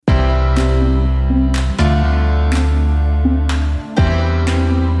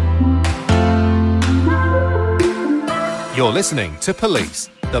You're listening to Police,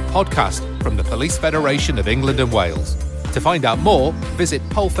 the podcast from the Police Federation of England and Wales. To find out more, visit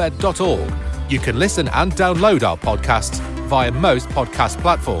polfed.org. You can listen and download our podcasts via most podcast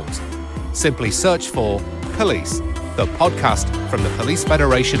platforms. Simply search for Police, the podcast from the Police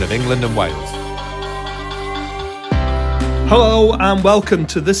Federation of England and Wales. Hello and welcome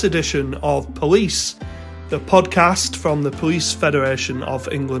to this edition of Police, the podcast from the Police Federation of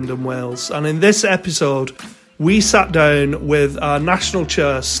England and Wales. And in this episode, we sat down with our National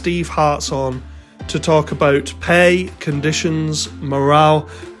Chair, Steve Hartshorn, to talk about pay, conditions, morale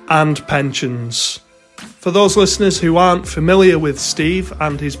and pensions. For those listeners who aren't familiar with Steve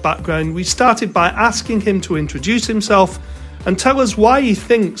and his background, we started by asking him to introduce himself and tell us why he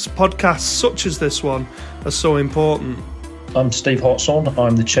thinks podcasts such as this one are so important. I'm Steve Hartshorn.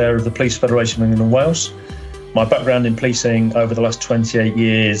 I'm the chair of the Police Federation of England and Wales. My background in policing over the last 28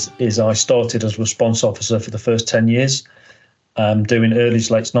 years is I started as a response officer for the first 10 years, doing earlys,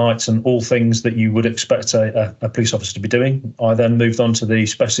 late nights and all things that you would expect a police officer to be doing. I then moved on to the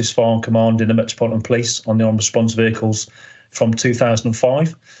Specialist Firearm Command in the Metropolitan Police on the armed response vehicles from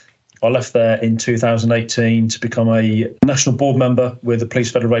 2005. I left there in 2018 to become a national board member with the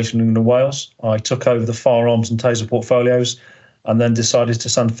Police Federation of England and Wales. I took over the firearms and taser portfolios and then decided to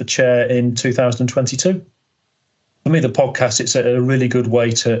stand for chair in 2022. For me, the podcast, it's a really good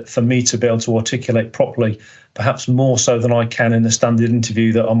way for me to be able to articulate properly, perhaps more so than I can in a standard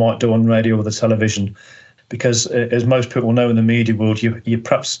interview that I might do on radio or the television. Because as most people know in the media world, you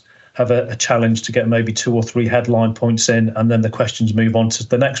perhaps have a challenge to get maybe 2 or 3 headline points in, and then the questions move on to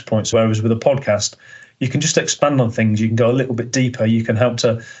the next points. Whereas with a podcast, you can just expand on things. You can go a little bit deeper. You can help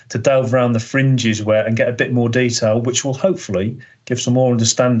to delve around the fringes and get a bit more detail, which will hopefully give some more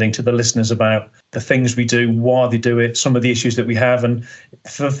understanding to the listeners about the things we do, why they do it, some of the issues that we have. And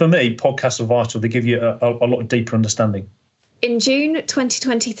for me, podcasts are vital. They give you a lot deeper understanding. In June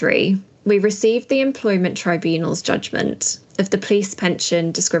 2023, we received the Employment Tribunal's judgment of the police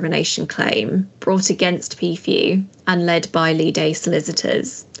pension discrimination claim brought against PFU and led by Lead A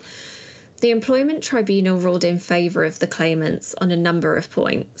solicitors. The Employment Tribunal ruled in favour of the claimants on a number of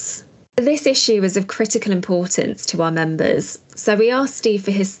points. This issue is of critical importance to our members, so we asked Steve for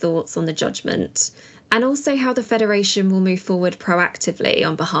his thoughts on the judgment and also how the Federation will move forward proactively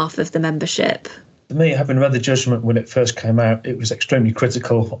on behalf of the membership. For me, having read the judgment when it first came out, it was extremely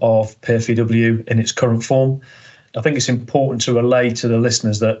critical of PFEW in its current form. I think it's important to relay to the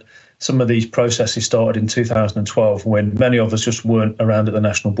listeners that some of these processes started in 2012 when many of us just weren't around at the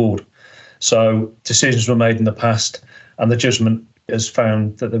National Board. So decisions were made in the past, and the judgment has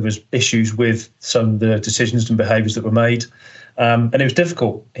found that there was issues with some of the decisions and behaviours that were made. And it was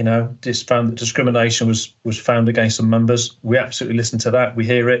difficult, just found that discrimination was found against some members. We absolutely listen to that, we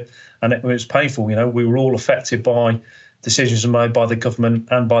hear it, and it was painful. We were all affected by decisions made by the government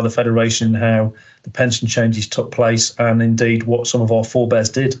and by the Federation, how the pension changes took place and indeed what some of our forebears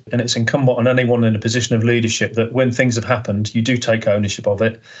did. And it's incumbent on anyone in a position of leadership that when things have happened, you do take ownership of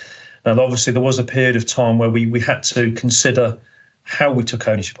it. Now, obviously, there was a period of time where we had to consider how we took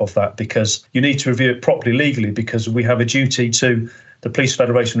ownership of that, because you need to review it properly legally, because we have a duty to the Police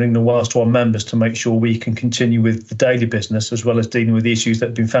Federation of England and Wales, to our members, to make sure we can continue with the daily business as well as dealing with the issues that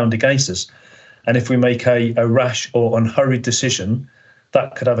have been found against us. And if we make a rash or unhurried decision,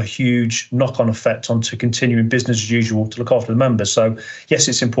 that could have a huge knock-on effect onto continuing business as usual to look after the members. So, yes,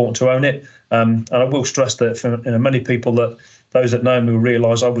 it's important to own it. And I will stress that for many people, that those that know me will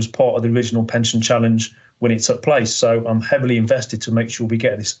realise I was part of the original pension challenge when it took place. So I'm heavily invested to make sure we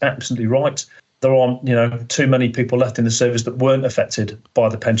get this absolutely right. There aren't, too many people left in the service that weren't affected by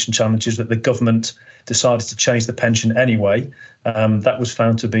the pension challenges, that the government decided to change the pension anyway. That was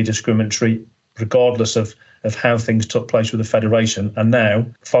found to be discriminatory, regardless of how things took place with the Federation. And now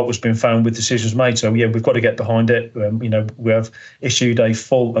fault has been found with decisions made. So, yeah, we've got to get behind it. We have issued a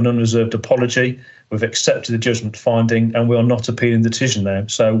full and unreserved apology. We've accepted the judgment finding, and we are not appealing the decision now.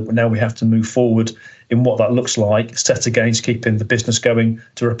 So now we have to move forward in what that looks like, set against keeping the business going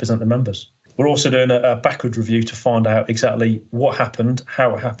to represent the members. We're also doing a backward review to find out exactly what happened,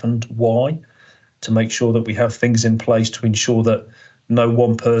 how it happened, why, to make sure that we have things in place to ensure that no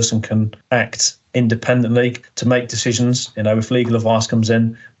one person can act independently to make decisions. If legal advice comes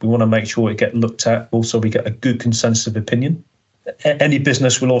in, we want to make sure it gets looked at. Also, we get a good consensus of opinion. Any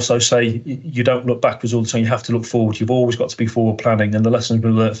business will also say you don't look backwards all the time, you have to look forward. You've always got to be forward planning, and the lessons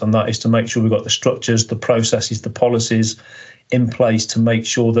we've learned from that is to make sure we've got the structures, the processes, the policies in place to make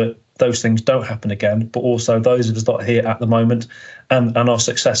sure that those things don't happen again, but also those of us that are here at the moment and our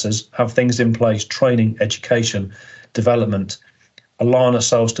successors have things in place, training, education, development, align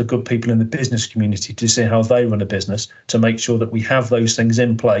ourselves to good people in the business community to see how they run a business, to make sure that we have those things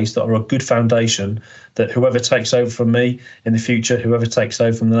in place that are a good foundation, that whoever takes over from me in the future, whoever takes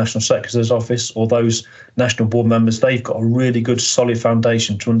over from the National Secretary's office or those national board members, they've got a really good solid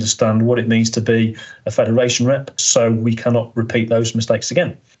foundation to understand what it means to be a federation rep, so we cannot repeat those mistakes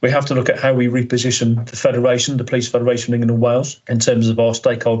again. We have to look at how we reposition the federation, the Police Federation of England and Wales, in terms of our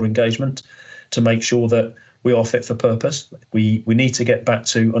stakeholder engagement, to make sure that we are fit for purpose. We need to get back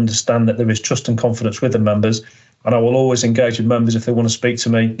to understand that there is trust and confidence with the members. And I will always engage with members if they want to speak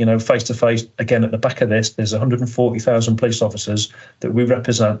to me, face to face. Again, at the back of this, there's 140,000 police officers that we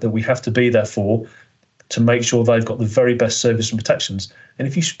represent, that we have to be there for, to make sure they've got the very best service and protections. And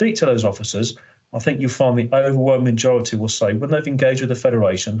if you speak to those officers, I think you'll find the overwhelming majority will say when they've engaged with the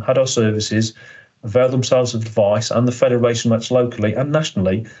Federation, had our services, availed themselves of advice and the Federation reps locally and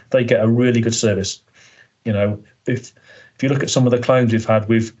nationally, they get a really good service. If you look at some of the claims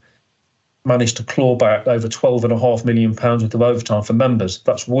we've managed to claw back over £12.5 million worth of overtime for members.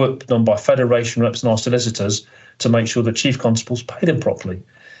 That's work done by Federation reps and our solicitors to make sure that chief constables paid them properly.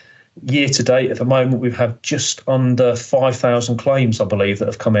 Year to date, at the moment, we've had just under 5,000 claims, I believe, that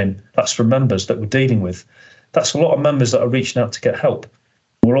have come in. That's from members that we're dealing with. That's a lot of members that are reaching out to get help.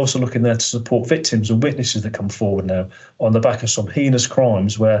 We're also looking there to support victims and witnesses that come forward now on the back of some heinous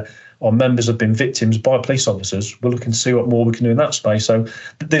crimes where our members have been victims by police officers. We're looking to see what more we can do in that space. So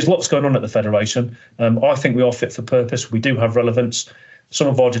there's lots going on at the Federation. I think we are fit for purpose. We do have relevance. Some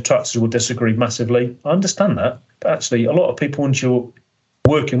of our detractors will disagree massively. I understand that. But actually, a lot of people, once you're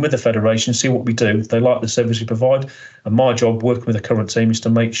working with the Federation, see what we do. They like the service we provide. And my job, working with the current team, is to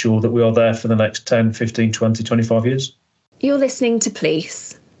make sure that we are there for the next 10, 15, 20, 25 years. You're listening to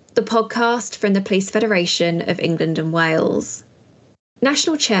Police, the podcast from the Police Federation of England and Wales.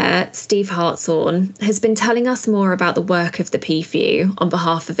 National Chair Steve Hartshorn has been telling us more about the work of the PFU on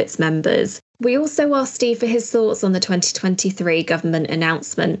behalf of its members. We also asked Steve for his thoughts on the 2023 government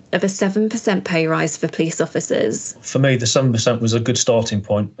announcement of a 7% pay rise for police officers. For me, the 7% was a good starting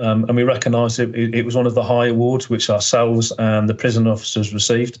point, and we recognise it was one of the high awards which ourselves and the prison officers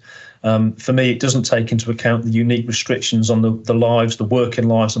received. For me, it doesn't take into account the unique restrictions on the lives, the working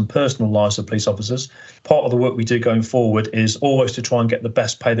lives and personal lives of police officers. Part of the work we do going forward is always to try and get the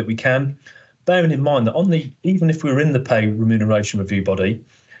best pay that we can, bearing in mind that even if we were in the pay remuneration review body,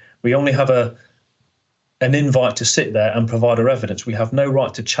 we only have an invite to sit there and provide our evidence. We have no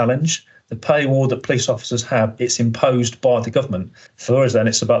right to challenge the pay award that police officers have. It's imposed by the government. For us, then,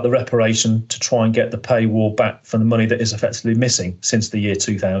 it's about the reparation to try and get the pay award back for the money that is effectively missing since the year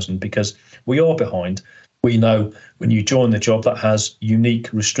 2000, because we are behind. We know when you join the job that has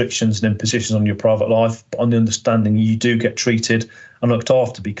unique restrictions and impositions on your private life, but on the understanding you do get treated and looked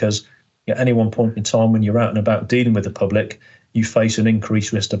after, because at any one point in time when you're out and about dealing with the public, you face an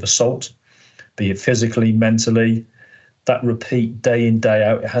increased risk of assault, be it physically, mentally. That repeat day in, day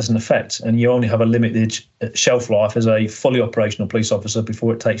out, it has an effect. And you only have a limited shelf life as a fully operational police officer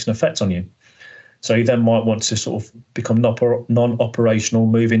before it takes an effect on you. So you then might want to sort of become non-operational,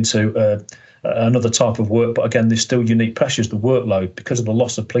 move into another type of work. But again, there's still unique pressures, the workload, because of the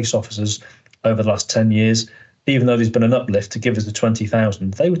loss of police officers over the last 10 years. Even though there's been an uplift to give us the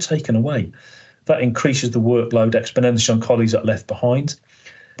 20,000, they were taken away. That increases the workload exponentially on colleagues that are left behind.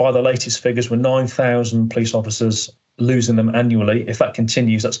 By the latest figures, we're 9,000 police officers losing them annually. If that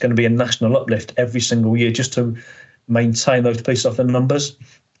continues, that's going to be a national uplift every single year just to maintain those police officer numbers.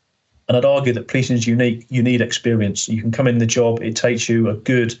 And I'd argue that policing is unique. You need experience. You can come in the job. It takes you a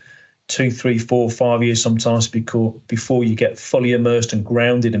good 2, 3, 4, 5 years sometimes before you get fully immersed and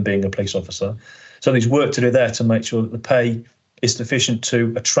grounded in being a police officer. So there's work to do there to make sure that the pay is sufficient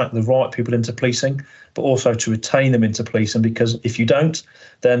to attract the right people into policing, but also to retain them into policing, because if you don't,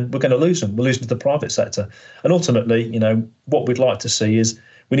 then we're going to lose them. We're losing to the private sector. And ultimately, what we'd like to see is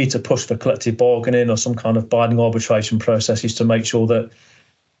we need to push for collective bargaining or some kind of binding arbitration processes to make sure that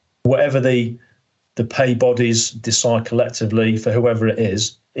whatever the pay bodies decide collectively for whoever it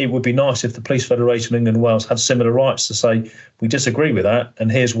is, it would be nice if the Police Federation of England and Wales had similar rights to say, we disagree with that,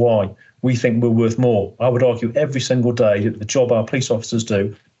 and here's why. We think we're worth more. I would argue every single day that the job our police officers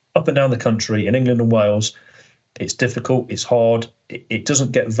do up and down the country in England and Wales, it's difficult, it's hard, it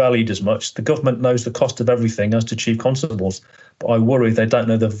doesn't get valued as much. The government knows the cost of everything as to chief constables, but I worry they don't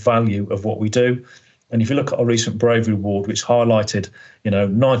know the value of what we do. And if you look at our recent Bravery Award, which highlighted,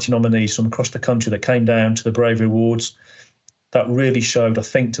 90 nominees from across the country that came down to the Bravery Awards, that really showed, I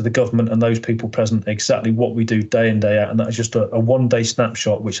think, to the government and those people present exactly what we do day in, day out. And that is just a one-day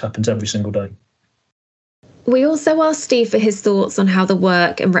snapshot, which happens every single day. We also asked Steve for his thoughts on how the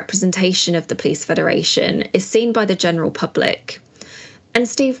work and representation of the Police Federation is seen by the general public. And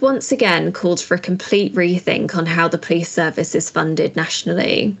Steve once again called for a complete rethink on how the police service is funded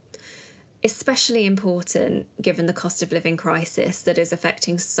nationally. Especially important given the cost of living crisis that is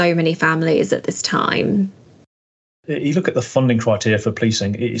affecting so many families at this time. You look at the funding criteria for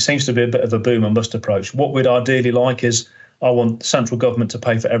policing, it seems to be a bit of a boom and bust approach. What we'd ideally like is, I want central government to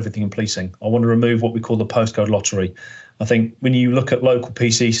pay for everything in policing. I want to remove what we call the postcode lottery. I think when you look at local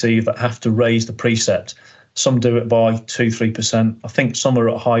PCC that have to raise the precept, some do it by 2-3%. I think some are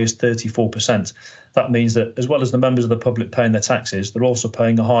at high as 34%. That means that as well as the members of the public paying their taxes, they're also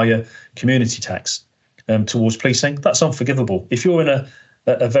paying a higher community tax towards policing. That's unforgivable. If you're in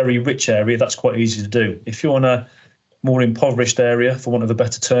a very rich area, that's quite easy to do. If you're in a more impoverished area, for want of a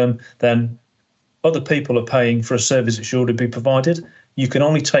better term, then other people are paying for a service that should already be provided. You can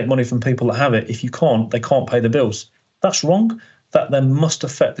only take money from people that have it. If you can't, they can't pay the bills. That's wrong. That then must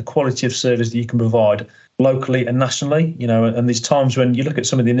affect the quality of service that you can provide locally and nationally. And these times when you look at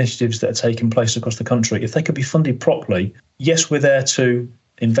some of the initiatives that are taking place across the country, if they could be funded properly, yes, we're there to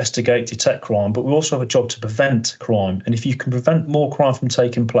investigate, detect crime, but we also have a job to prevent crime. And if you can prevent more crime from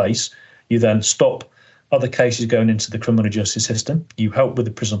taking place, you then stop other cases going into the criminal justice system. You help with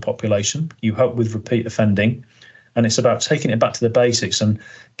the prison population. You help with repeat offending. And it's about taking it back to the basics and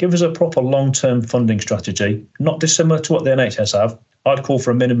give us a proper long-term funding strategy, not dissimilar to what the NHS have. I'd call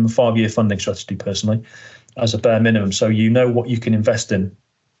for a minimum 5-year funding strategy personally, as a bare minimum, so you know what you can invest in.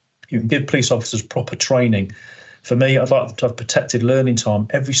 You can give police officers proper training. For me, I'd like them to have protected learning time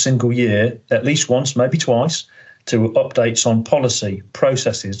every single year, at least once, maybe twice, to updates on policy,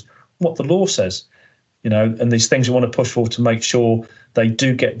 processes, what the law says. And these things we want to push forward to make sure they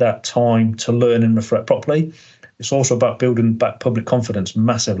do get that time to learn and reflect properly. It's also about building back public confidence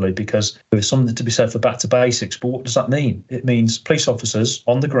massively, because there's something to be said for back to basics. But what does that mean? It means police officers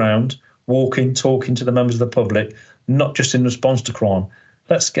on the ground, walking, talking to the members of the public, not just in response to crime.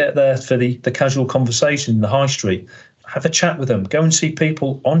 Let's get there for the casual conversation in the high street. Have a chat with them. Go and see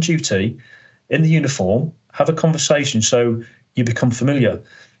people on duty in the uniform. Have a conversation so you become familiar.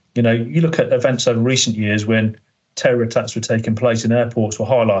 You look at events over recent years when terror attacks were taking place in airports were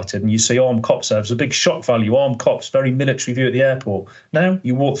highlighted, and you see armed cops there. There's a big shock value. Armed cops, very military view at the airport. Now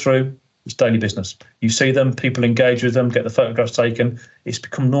you walk through, it's daily business. You see them, people engage with them, get the photographs taken. It's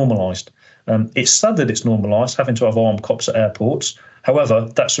become normalised. It's sad that it's normalised, having to have armed cops at airports. However,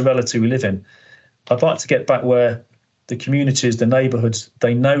 that's the reality we live in. I'd like to get back where the communities, the neighbourhoods,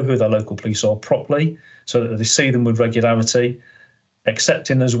 they know who their local police are properly, so that they see them with regularity.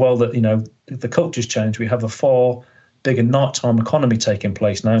 Accepting as well that, the culture's changed. We have a far bigger nighttime economy taking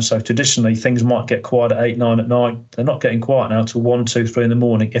place now. So traditionally, things might get quiet at 8, 9 at night. They're not getting quiet now till 1, 2, 3 in the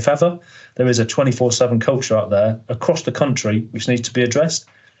morning. If ever, there is a 24/7 culture out there across the country which needs to be addressed.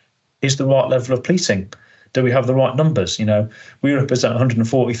 Is the right level of policing? Do we have the right numbers? We represent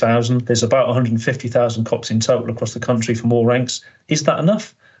 140,000. There's about 150,000 cops in total across the country from all ranks. Is that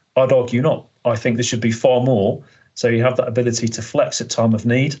enough? I'd argue not. I think there should be far more. So you have that ability to flex at time of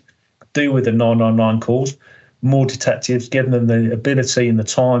need, deal with the 999 calls, more detectives, giving them the ability and the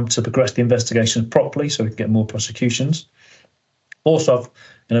time to progress the investigations properly so we can get more prosecutions. Also have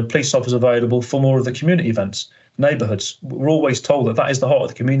police officers available for more of the community events, neighbourhoods. We're always told that is the heart of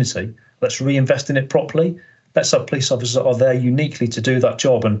the community. Let's reinvest in it properly. Let's have police officers that are there uniquely to do that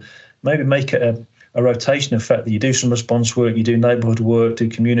job, and maybe make it a rotation effect that you do some response work, you do neighbourhood work, do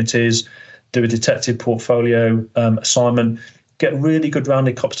communities, do a detective portfolio assignment, get really good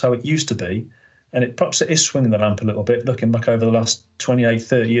rounded cops to how it used to be. And perhaps it is swinging the lamp a little bit, looking back over the last 28,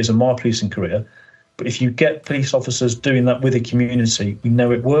 30 years of my policing career. But if you get police officers doing that with a community, we know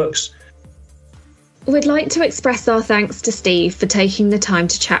it works. We'd like to express our thanks to Steve for taking the time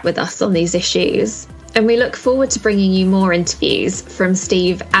to chat with us on these issues. And we look forward to bringing you more interviews from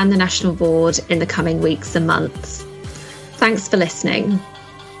Steve and the National Board in the coming weeks and months. Thanks for listening.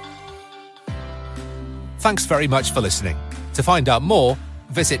 Thanks very much for listening. To find out more,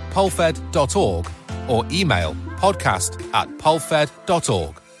 visit polfed.org or email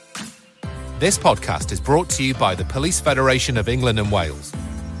podcast@polfed.org. This podcast is brought to you by the Police Federation of England and Wales.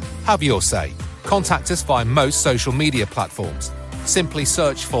 Have your say. Contact us via most social media platforms. Simply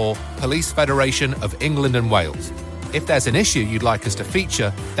search for Police Federation of England and Wales. If there's an issue you'd like us to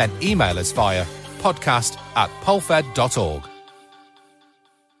feature, then email us via podcast@polfed.org.